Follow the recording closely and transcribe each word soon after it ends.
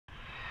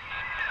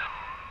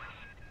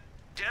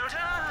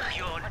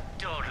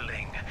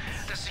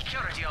the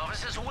security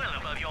office is well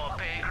above your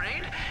pay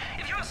grade.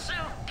 If you're so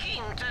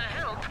keen to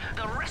help,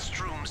 the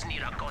restrooms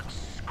need a good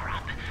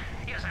scrub.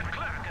 Here's a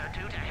clerk or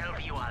two to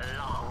help you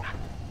along.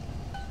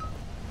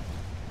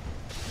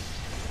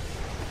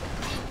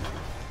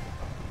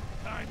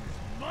 Time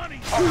is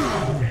money!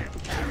 Damn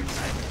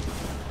parasite!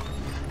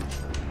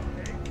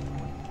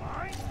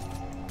 Fine?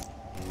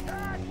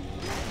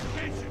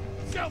 Education!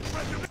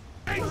 Self-preservation!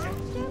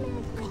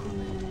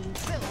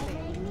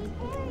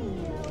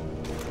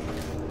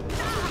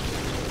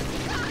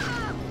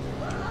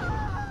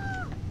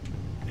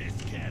 This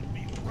can't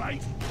be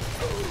right!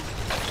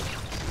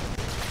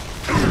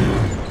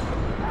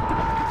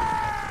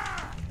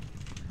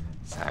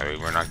 Sorry,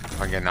 we're not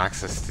getting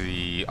access to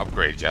the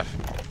upgrade yet.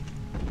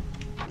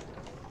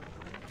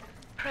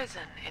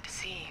 Prison, it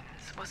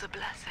seems, was a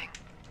blessing.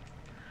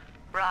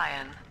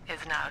 Ryan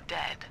is now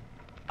dead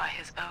by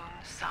his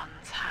own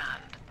son's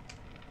hand.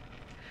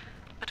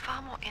 But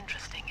far more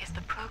interesting is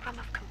the program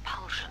of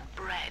compulsion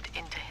bred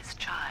into his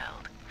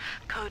child,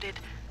 coded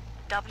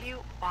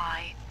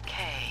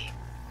WYK.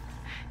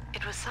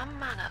 It was some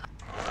manner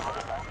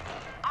of...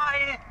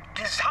 I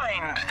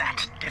designed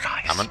that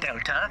device,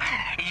 Delta.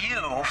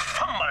 You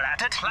fumble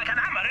at it like an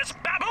amorous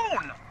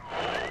baboon!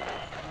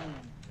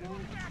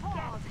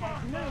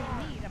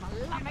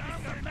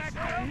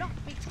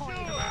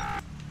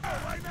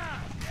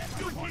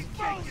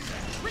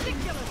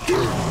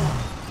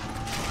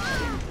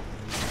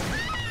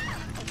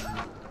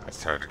 Let's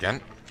start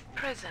again.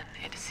 Prison,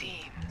 it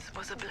seems,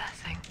 was a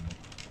blessing.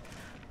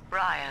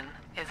 Ryan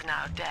is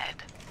now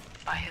dead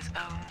by his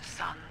own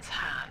son's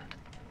hand.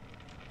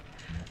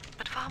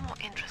 But far more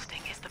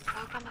interesting is the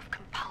program of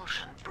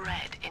compulsion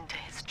bred into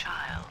his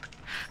child,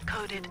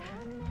 coded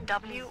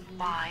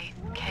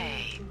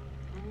WYK.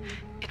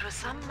 It was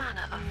some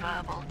manner of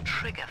verbal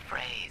trigger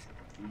phrase,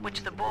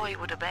 which the boy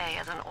would obey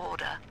as an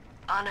order,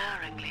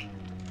 unerringly.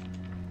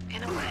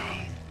 In a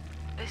way,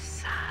 this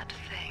sad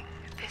thing,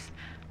 this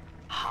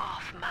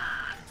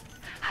half-man,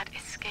 had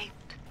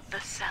escaped the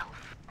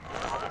self.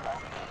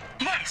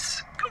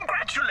 Yes,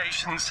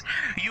 congratulations!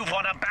 You've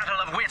won a battle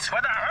of wits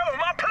with a home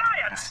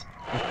appliance!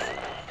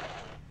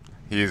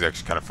 He is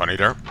actually kind of funny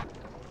there.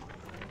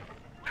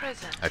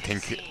 Prison, I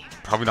think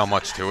probably not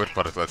much to it,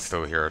 but let's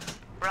still hear it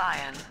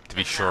Ryan to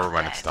be is sure now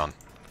when dead it's done.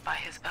 by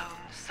his own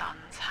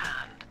son's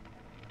hand.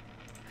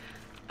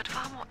 But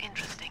far more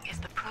interesting is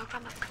the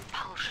program of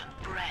compulsion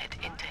bred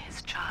into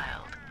his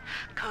child,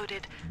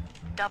 coded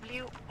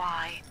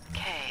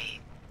WYK.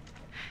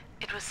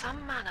 It was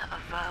some manner of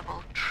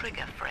verbal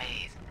trigger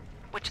phrase,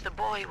 which the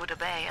boy would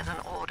obey as an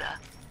order,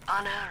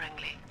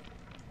 unerringly.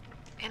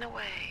 In a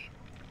way,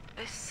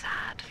 this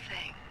sad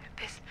thing,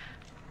 this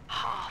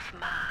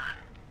half-man,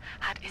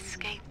 had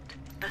escaped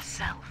the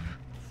self.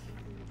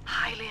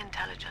 Highly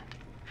intelligent,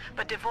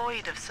 but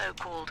devoid of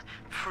so-called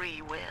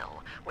free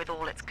will, with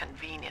all its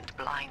convenient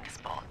blind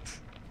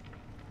spots.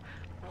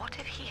 What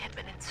if he had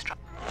been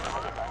instructed?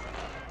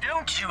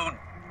 Don't you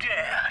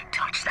dare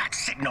touch that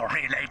signal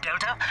relay,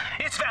 Delta.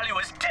 Its value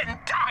is 10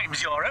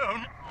 times your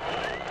own.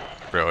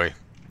 Really?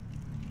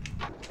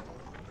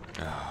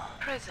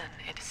 Prison,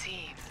 it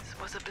seems,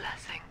 was a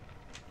blessing.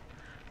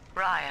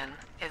 Ryan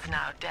is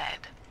now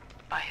dead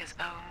by his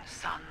own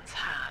son's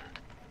hand.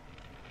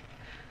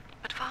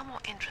 But far more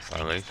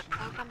interesting is the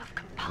program of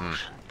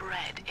compulsion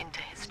bred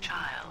into his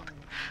child,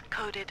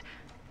 coded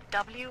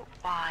WYK.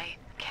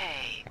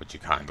 Would you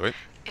kindly?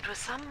 It was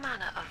some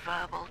manner of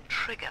verbal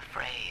trigger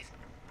phrase,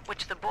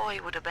 which the boy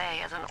would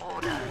obey as an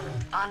order,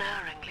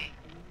 unerringly.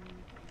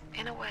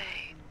 In a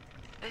way,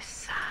 this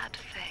sad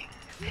thing,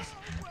 this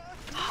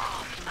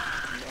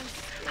half-man,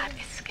 had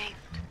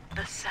escaped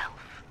the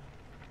self.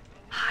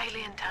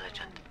 Highly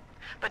intelligent,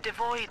 but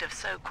devoid of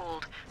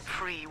so-called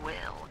free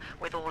will,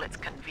 with all its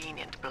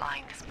convenient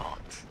blind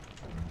spots.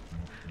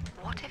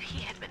 What if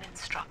he had been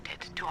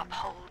instructed to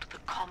uphold the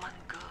common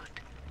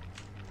good?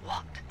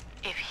 What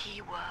if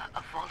he were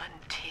a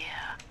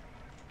volunteer?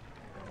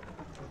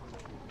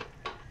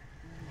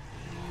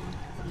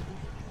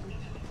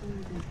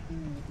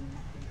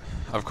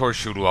 Of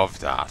course you'd love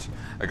that.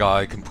 A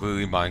guy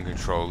completely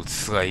mind-controlled,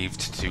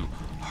 slaved to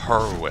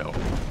her will.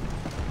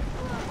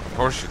 Of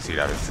course you'd see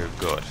that as so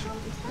good.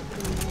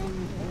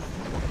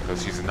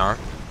 Because she's a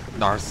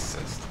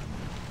narcissist.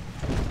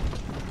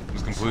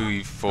 Who's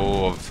completely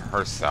full of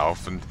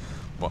herself and,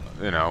 well,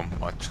 you know,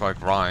 much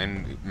like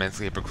Ryan,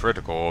 immensely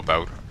hypocritical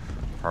about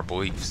her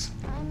beliefs.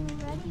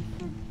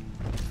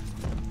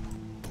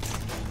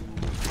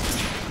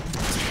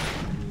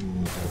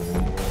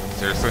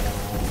 Seriously?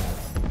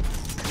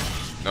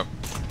 Nope.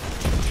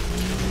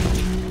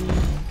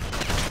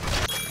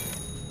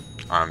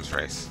 Arms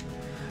race.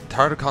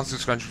 Tired of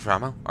constant scrunching for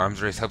ammo?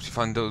 Arms race helps you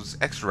find those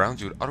extra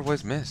rounds you would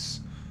otherwise miss.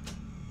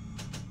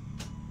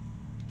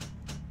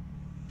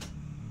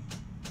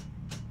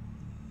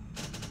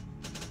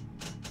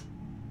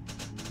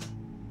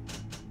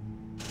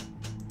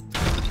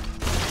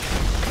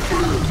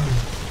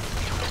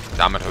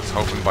 Damn it, I was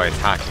hoping by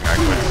attacking I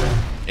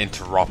could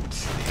interrupt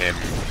him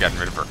getting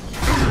rid of her.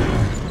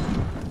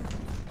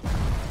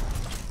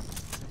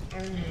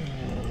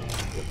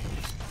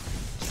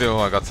 Still,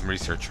 I got some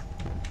research.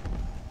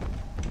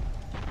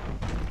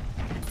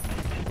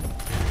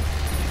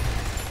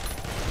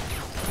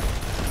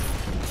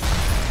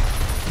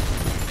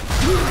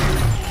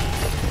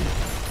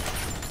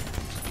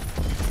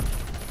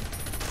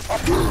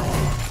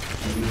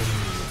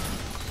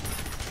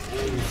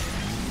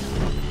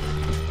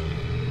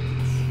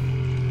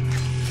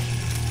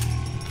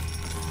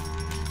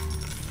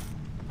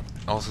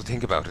 Also,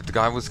 think about it. The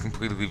guy was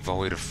completely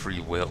void of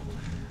free will,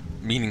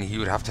 meaning he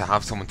would have to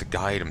have someone to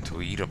guide him, to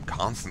lead him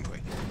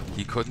constantly.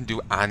 He couldn't do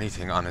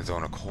anything on his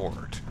own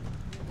accord.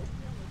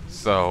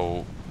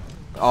 So,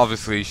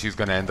 obviously, she's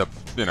going to end up,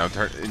 you know,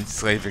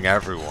 enslaving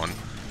everyone,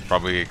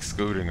 probably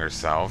excluding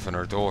herself and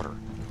her daughter,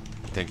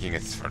 thinking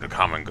it's for the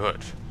common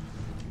good.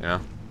 You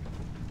know?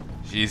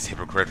 She's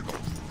hypocritical,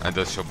 and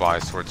thus she'll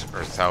bias towards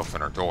herself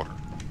and her daughter.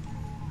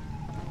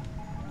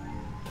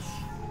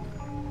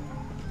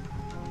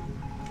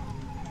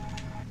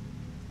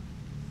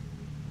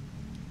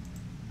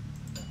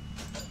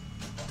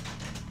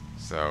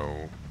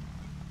 So,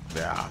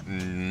 yeah,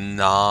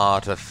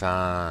 not a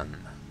fan,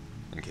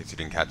 in case you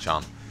didn't catch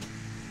on.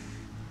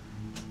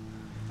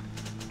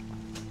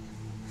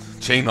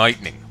 Chain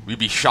lightning, we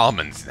be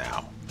shamans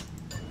now.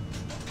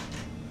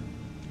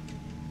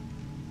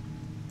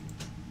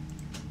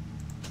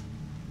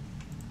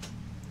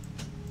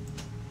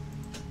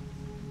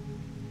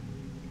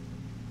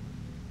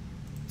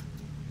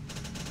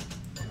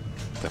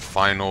 The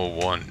final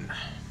one.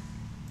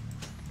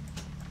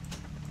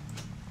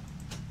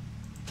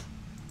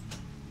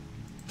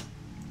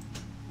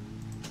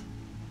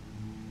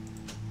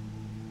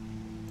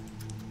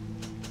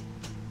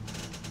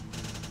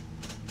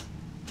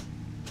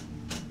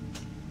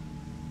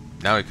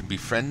 Now I can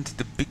befriend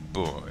the big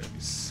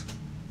boys.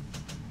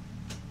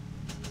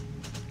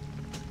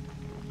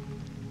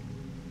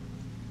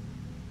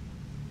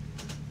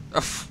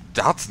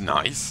 That's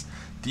nice.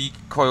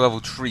 Decoy level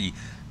 3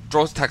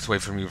 draws attacks away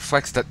from you,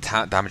 reflects that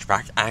damage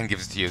back, and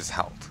gives it to you as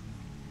health.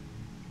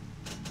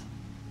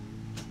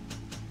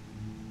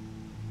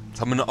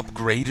 Summon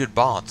upgraded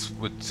bots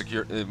with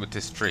with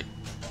this tree.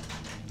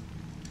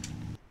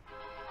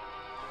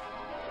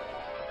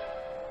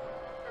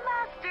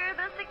 Master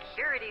the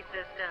security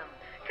system.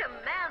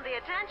 Command the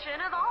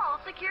attention of all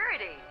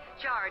security.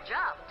 Charge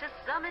up to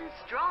summon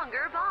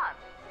stronger bots.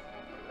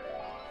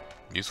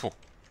 Useful.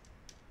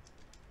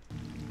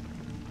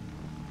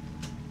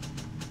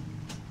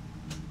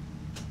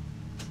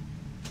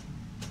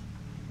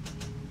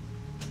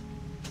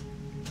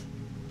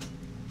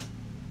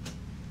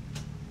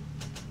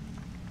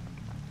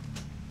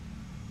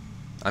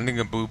 Ending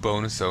a blue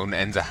bonus zone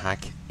ends a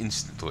hack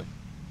instantly.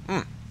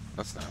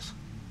 That's nice.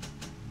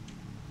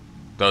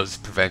 Does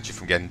prevent you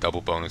from getting double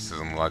bonuses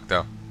and the like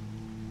though.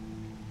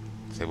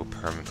 Disable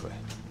permanently.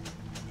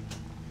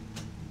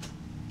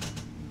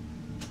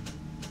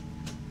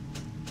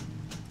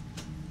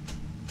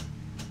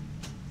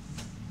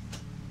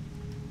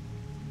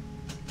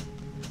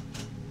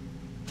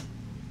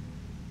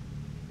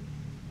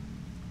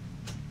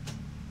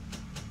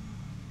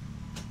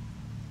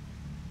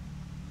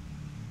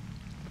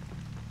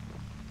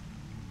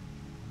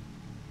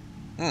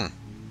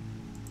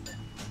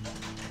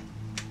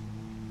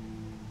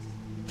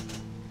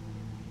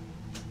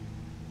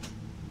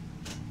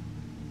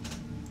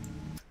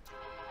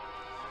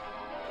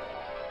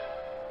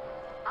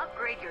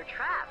 Upgrade your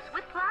traps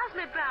with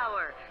plasmid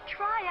power.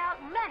 Try out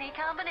many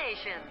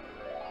combinations.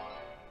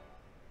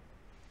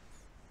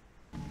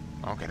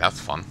 Okay, that's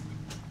fun.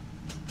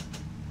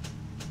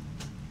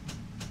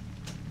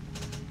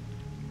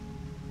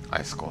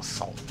 Icicle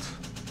assault.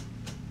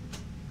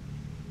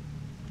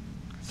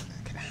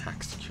 It can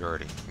hack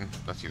security.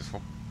 That's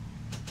useful.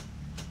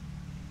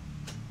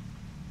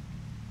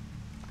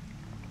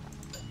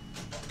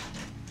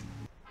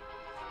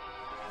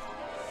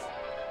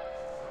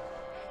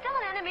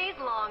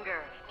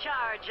 Longer.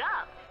 Charge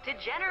up to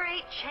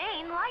generate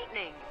chain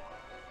lightning.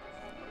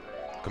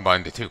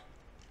 Combine the two.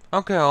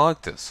 Okay, I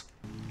like this.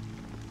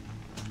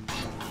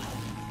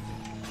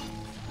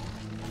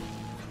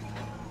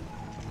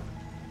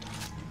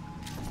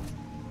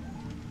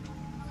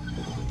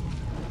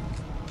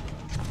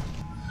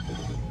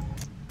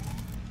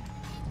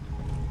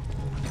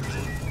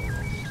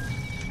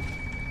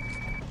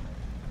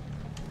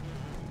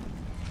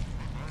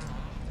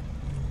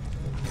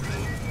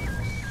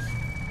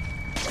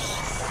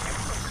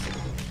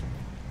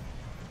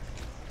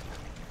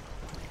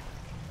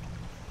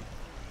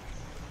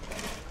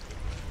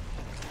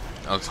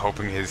 I was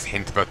hoping his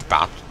hint about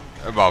the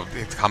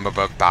his comment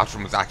about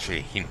bathroom was actually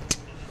a hint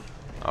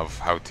of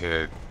how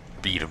to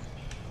beat him.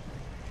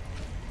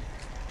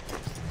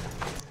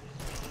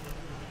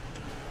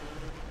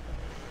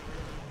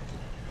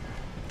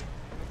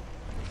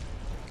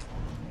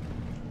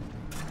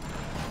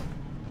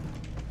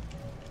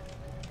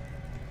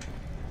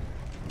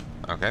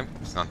 Okay,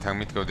 it's not telling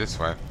me to go this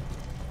way.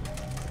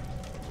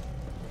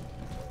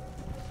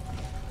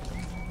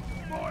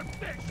 More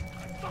fish!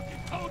 I fucking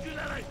told you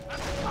that I'm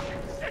fucking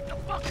sick of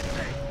fucking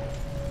thing!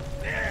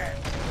 Yeah!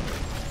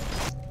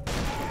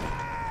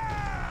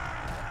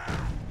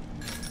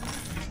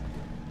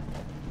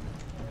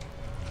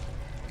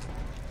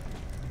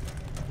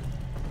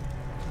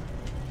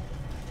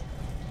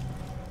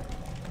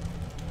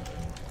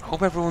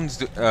 Hope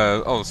everyone's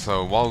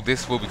also, while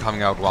this will be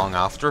coming out long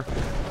after,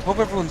 hope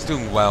everyone's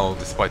doing well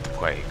despite the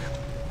plague.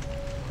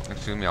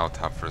 Actually, let me alt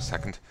tab for a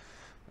second.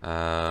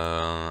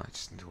 I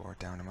just need to ward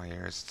down in my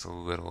ears, it's a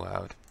little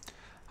loud.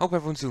 Hope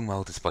everyone's doing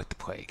well despite the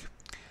plague.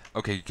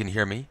 Okay, you can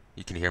hear me,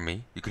 you can hear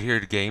me, you can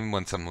hear the game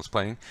when someone was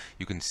playing,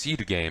 you can see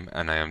the game,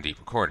 and I am deep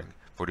recording.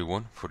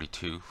 41,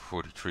 42,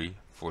 43,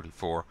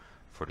 44,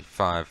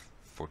 45,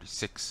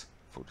 46,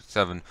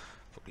 47,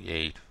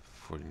 48,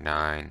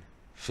 49,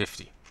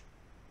 50.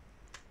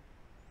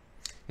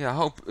 Yeah, I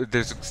hope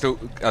there's still,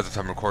 as of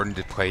time recording,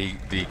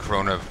 the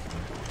corona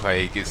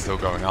plague is still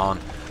going on.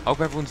 I hope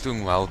everyone's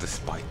doing well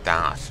despite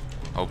that.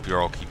 I hope you're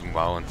all keeping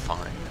well and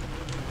fine.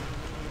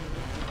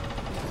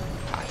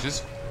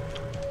 Patches?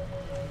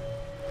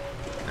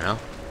 You know?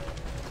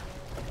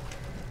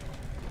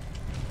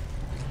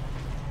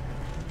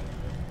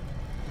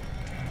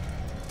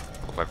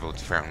 Hope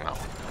everyone's faring well.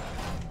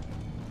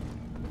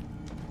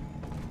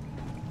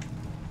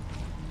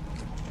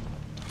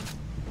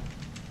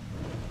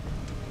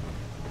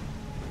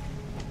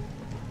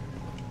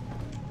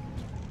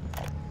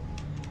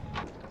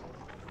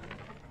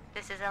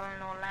 This is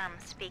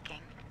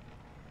speaking.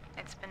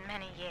 It's been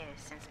many years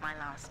since my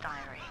last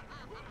diary.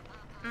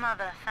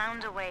 Mother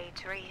found a way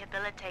to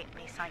rehabilitate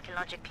me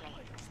psychologically,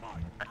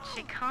 but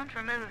she can't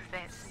remove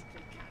this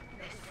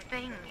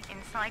thing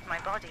inside my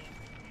body.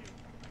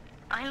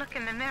 I look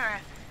in the mirror,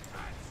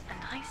 and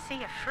I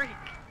see a freak.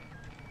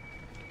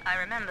 I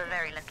remember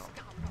very little.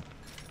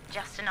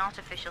 Just an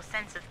artificial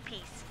sense of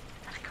peace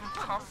and a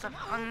compulsive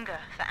hunger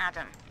for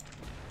Adam.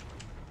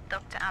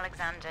 Dr.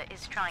 Alexander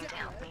is trying to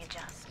help me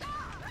adjust.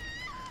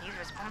 He's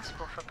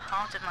responsible for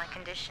part of my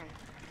condition,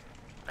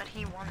 but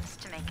he wants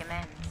to make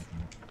amends.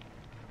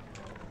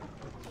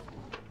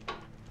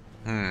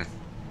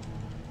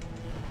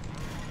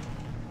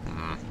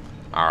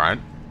 Alright.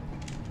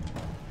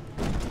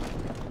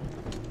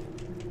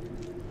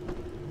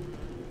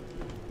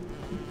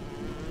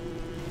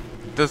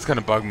 It does kind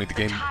of bug me the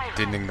game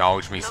didn't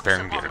acknowledge me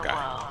sparing the other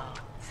guy.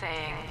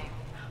 Saying,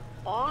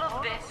 all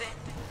of this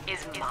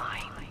is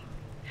mine,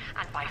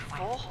 and by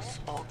force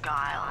or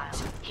guile,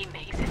 he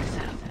makes it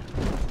so.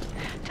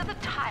 To the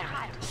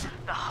tyrant,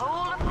 the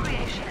whole of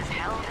creation is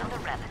held in the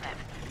relative.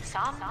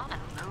 Sun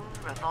and moon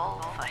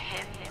revolve for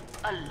him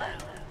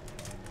alone.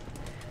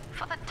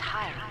 For the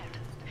tyrant,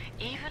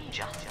 even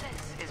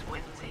justice is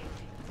whimsy.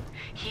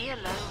 He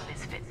alone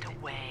is fit to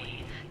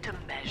weigh, to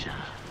measure,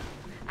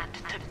 and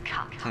to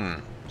cut.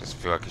 Just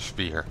feel like I should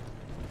be here.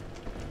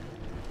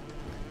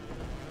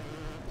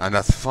 And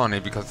that's funny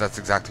because that's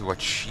exactly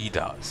what she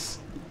does.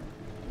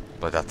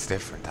 But that's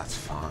different, that's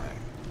fine.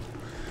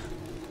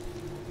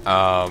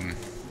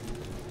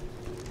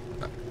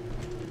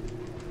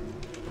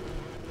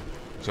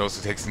 She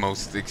also takes the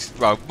most,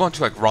 well, much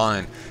like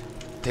Ryan,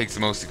 takes the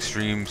most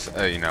extreme,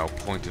 you know,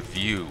 point of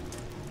view.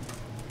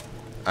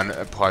 And it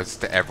applies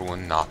to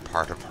everyone not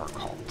part of her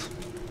cult.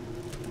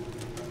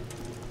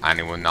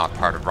 Anyone not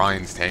part of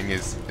Ryan's thing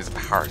is a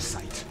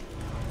parasite.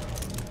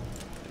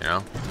 You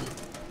know?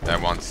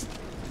 That wants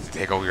to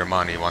take all your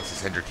money, wants to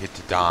send your kid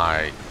to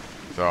die,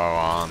 so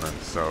on and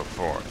so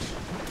forth.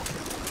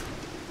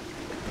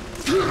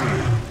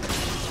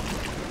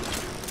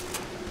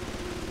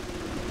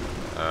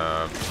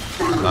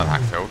 Not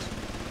hack filled.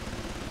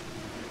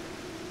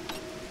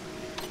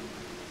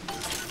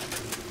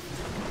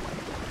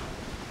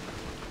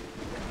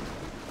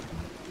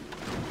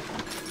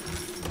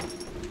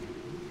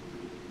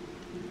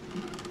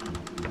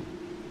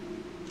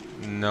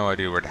 No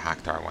idea where the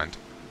Hacktar went.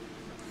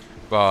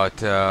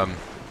 But,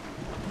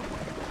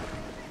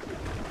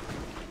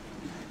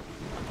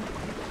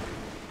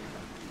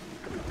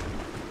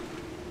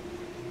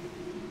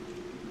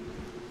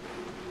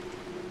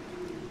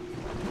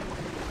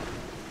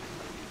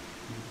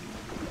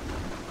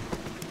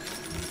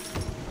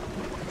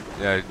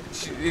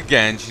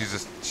 again,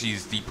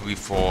 she's deeply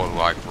full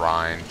like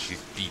Ryan.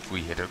 She's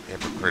deeply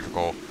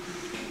hypocritical.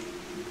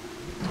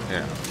 You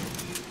know.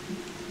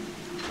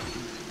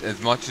 As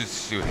much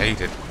as you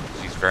hate it,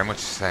 she's very much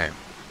the same.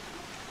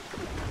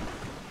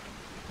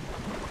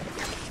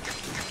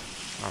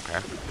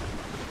 Okay.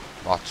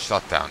 Lots of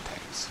shutdown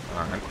tanks.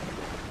 Alright.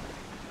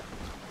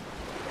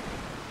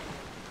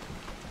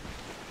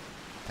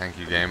 Thank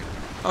you, game.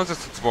 I was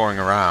just exploring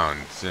around,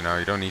 you know,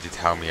 you don't need to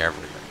tell me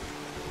everything.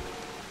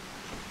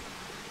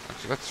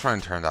 Actually, let's try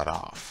and turn that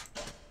off.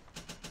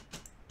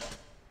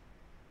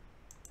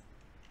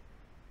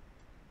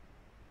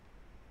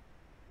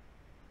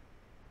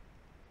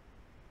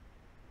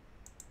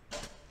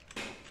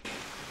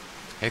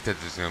 Hate that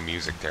there's no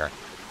music there.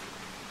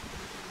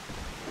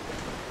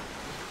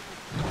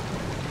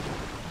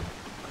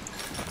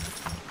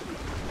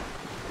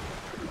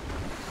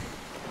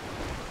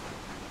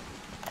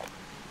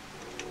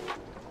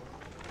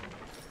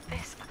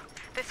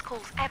 This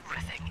calls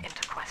everything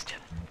into question.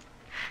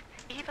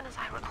 Even as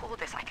I record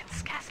this, I can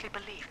scarcely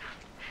believe.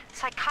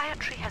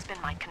 Psychiatry has been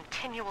my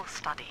continual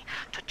study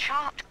to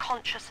chart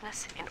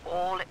consciousness in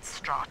all its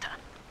strata.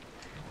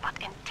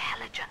 But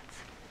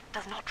intelligence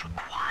does not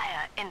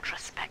require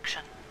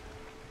introspection.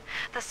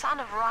 The son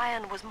of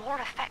Ryan was more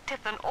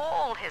effective than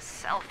all his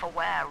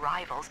self-aware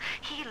rivals.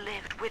 He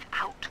lived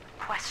without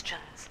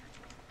questions.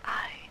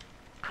 I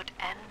could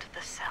end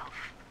the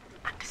self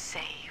and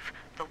save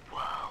the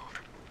world.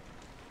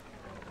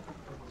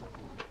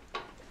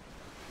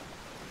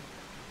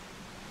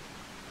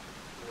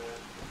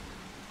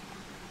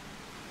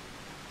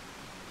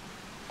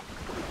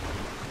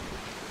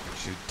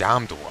 She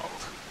damned the world.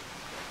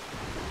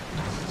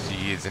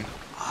 She is an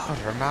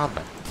utter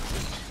madman.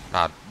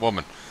 Mad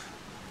woman.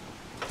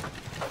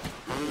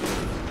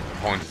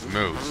 Point of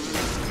moves.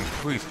 She's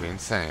completely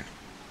insane.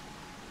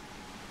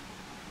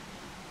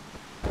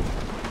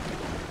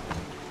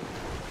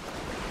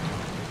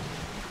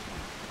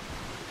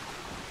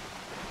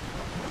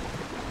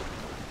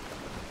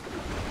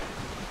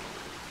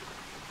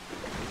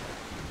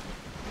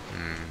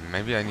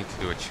 Maybe I need to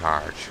do a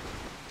charge.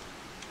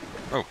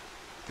 Oh,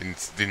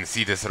 didn't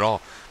see this at all.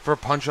 For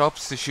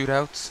punch-ups to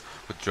shootouts,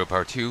 with Joe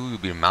Power 2, you'll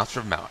be a master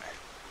of melee.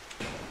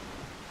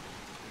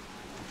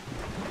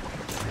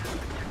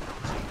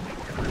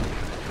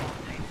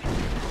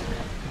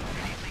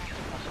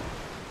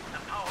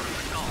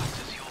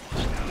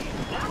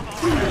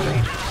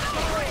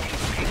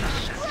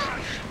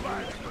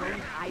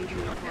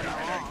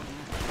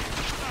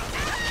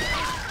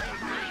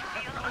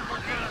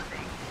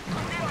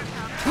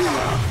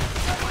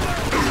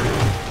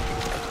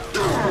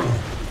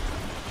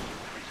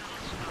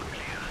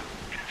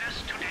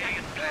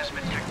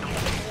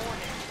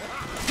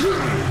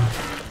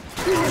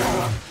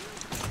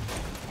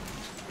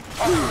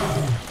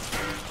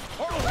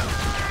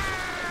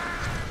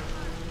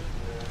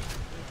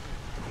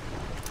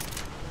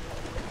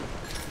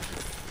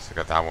 So I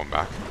got that one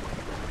back.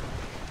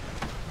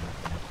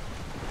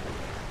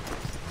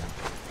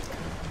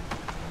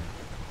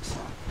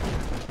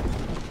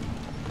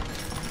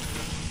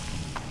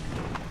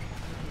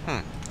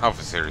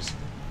 Alpha series.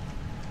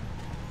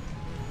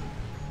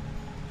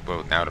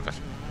 Blown out of it.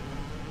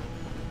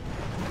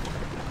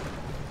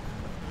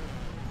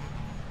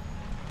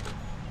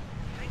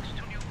 Thanks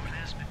to new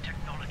plasmid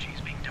technologies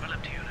being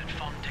developed here at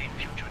Fontaine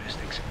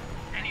Futuristics,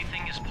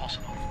 anything is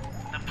possible.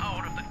 The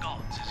power of the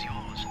gods is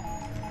yours.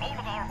 All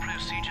of our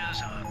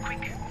procedures are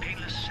quick,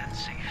 painless, and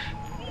safe.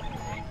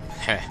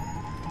 Heh.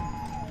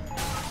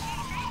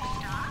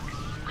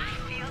 I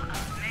feel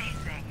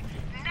amazing.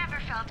 Never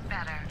felt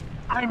better.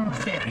 I'm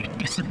very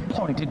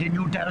disappointed in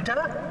you,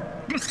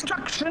 Delta.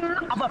 Destruction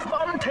of a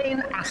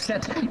Fontaine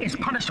asset is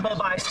punishable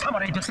by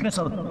summary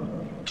dismissal.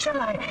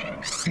 Shall I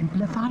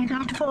simplify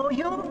that for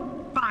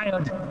you?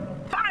 Fired!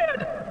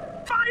 Fired!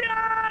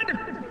 Fired!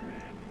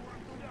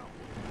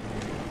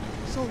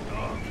 Oh,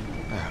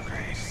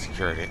 great.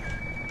 Security.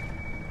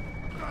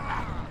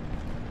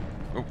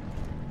 Oh,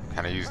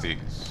 can I use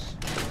these?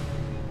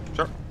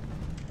 Sure.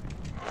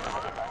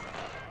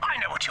 I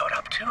know what you're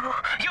up to.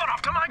 You're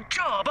after my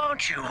job,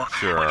 aren't you?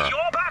 Sure. With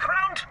your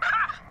background?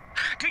 Ha!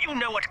 Do you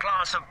know what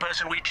class of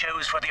person we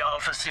chose for the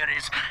Alpha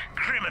series?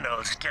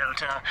 Criminals,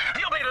 Delta.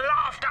 You'll be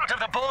laughed out of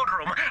the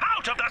boardroom,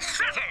 out of the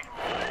city!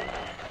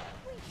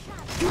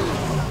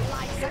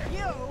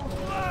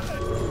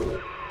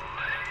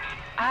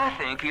 I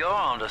think you're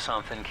onto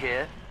something,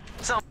 kid.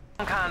 Some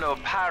kind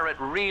of pirate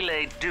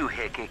relay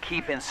doohickey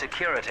keeping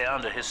security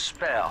under his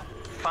spell.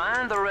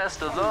 Find the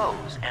rest of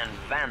those and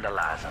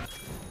vandalize them.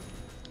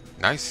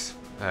 Nice.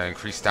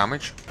 Increased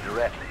damage.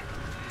 Directly.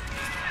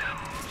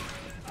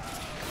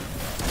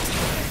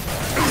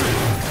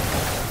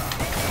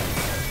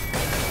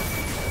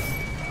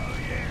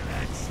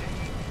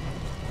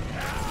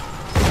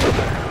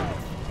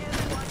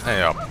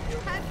 Hey up.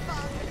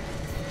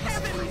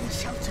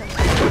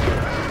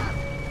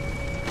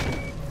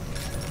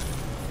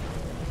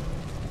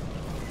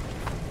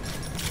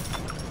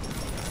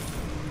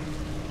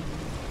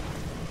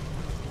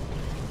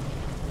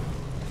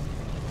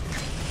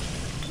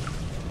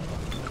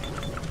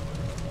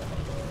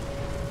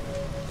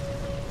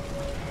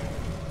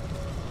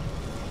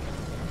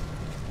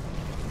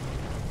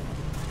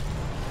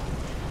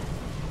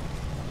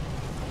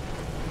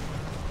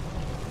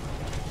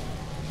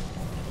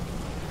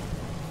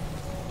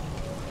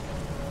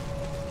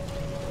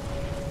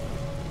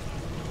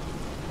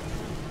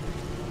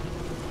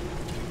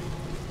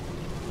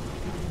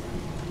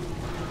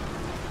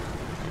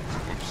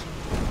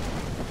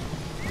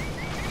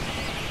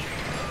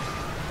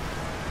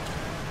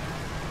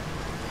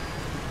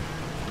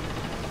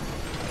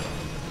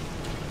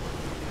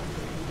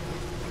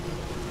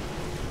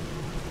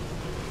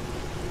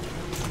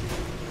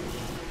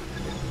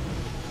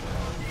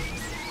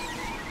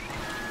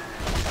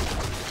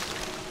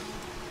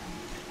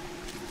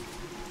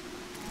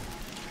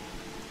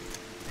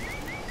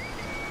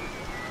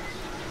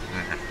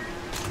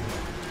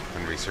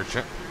 Research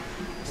it.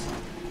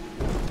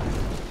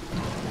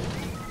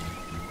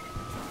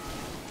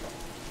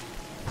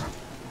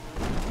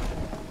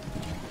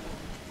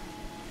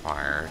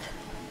 Fired.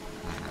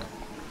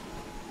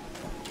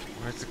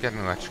 Where's it getting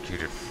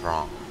electrocuted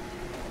from?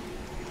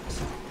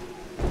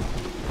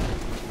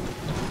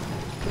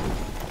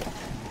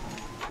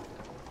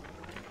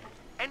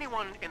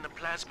 Anyone in the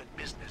plasmid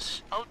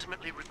business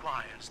ultimately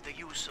requires the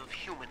use of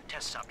human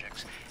test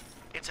subjects.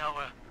 It's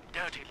our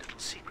dirty little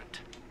secret.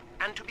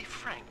 And to be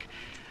frank,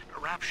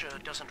 Rapture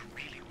doesn't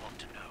really want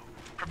to know,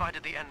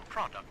 provided the end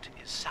product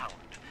is sound.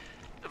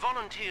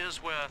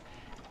 Volunteers were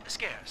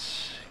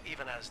scarce,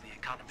 even as the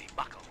economy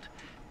buckled.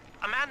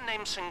 A man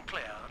named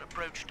Sinclair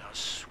approached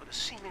us with a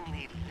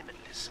seemingly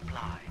limitless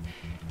supply.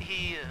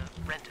 He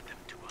rented them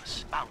to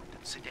us, bound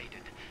and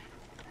sedated.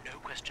 No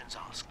questions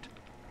asked.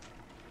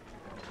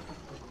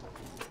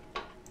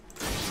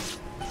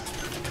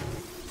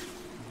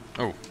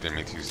 Oh, didn't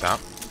mean to use that.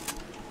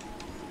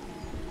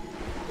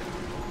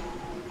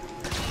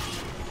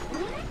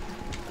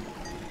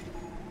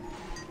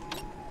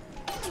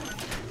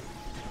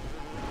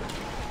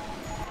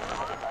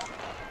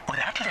 Well,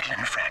 that little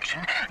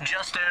infraction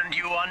just earned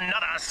you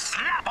another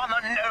slap on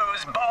the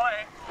nose,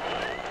 boy!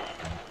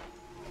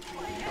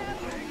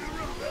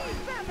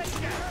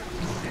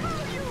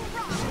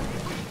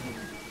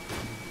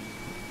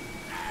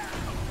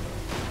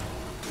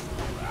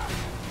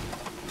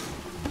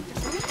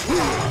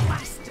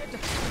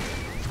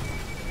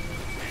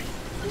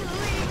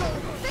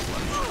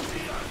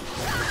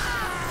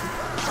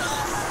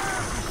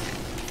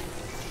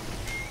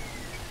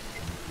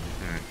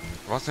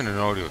 There wasn't an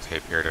audio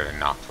tape here that I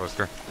knocked, was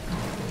there?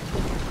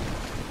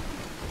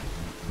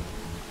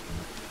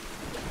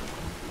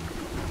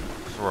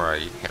 Before I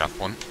hit off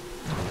one.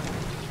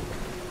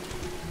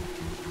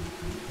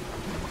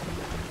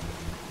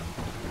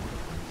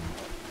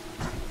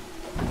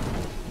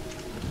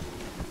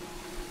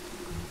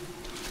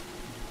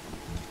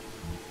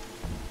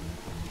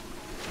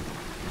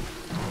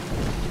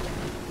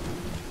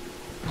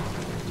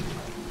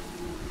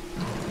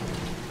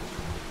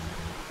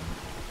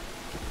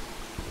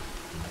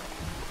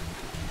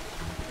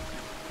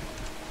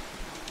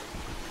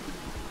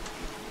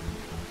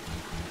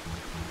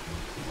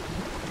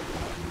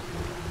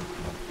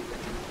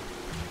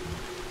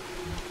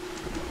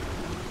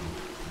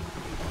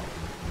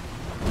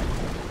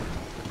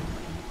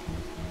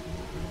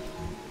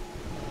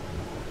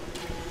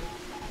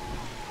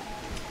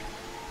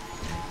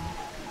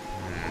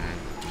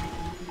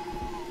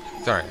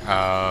 Sorry,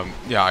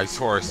 yeah, I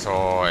saw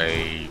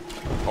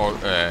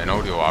an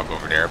audio log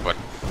over there, but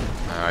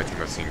I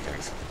think I've seen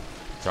things.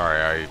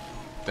 Sorry, I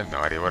have no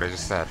idea what I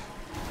just said.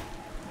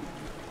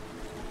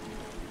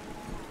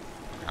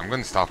 I'm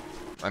gonna stop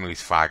and at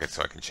least flag it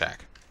so I can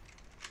check.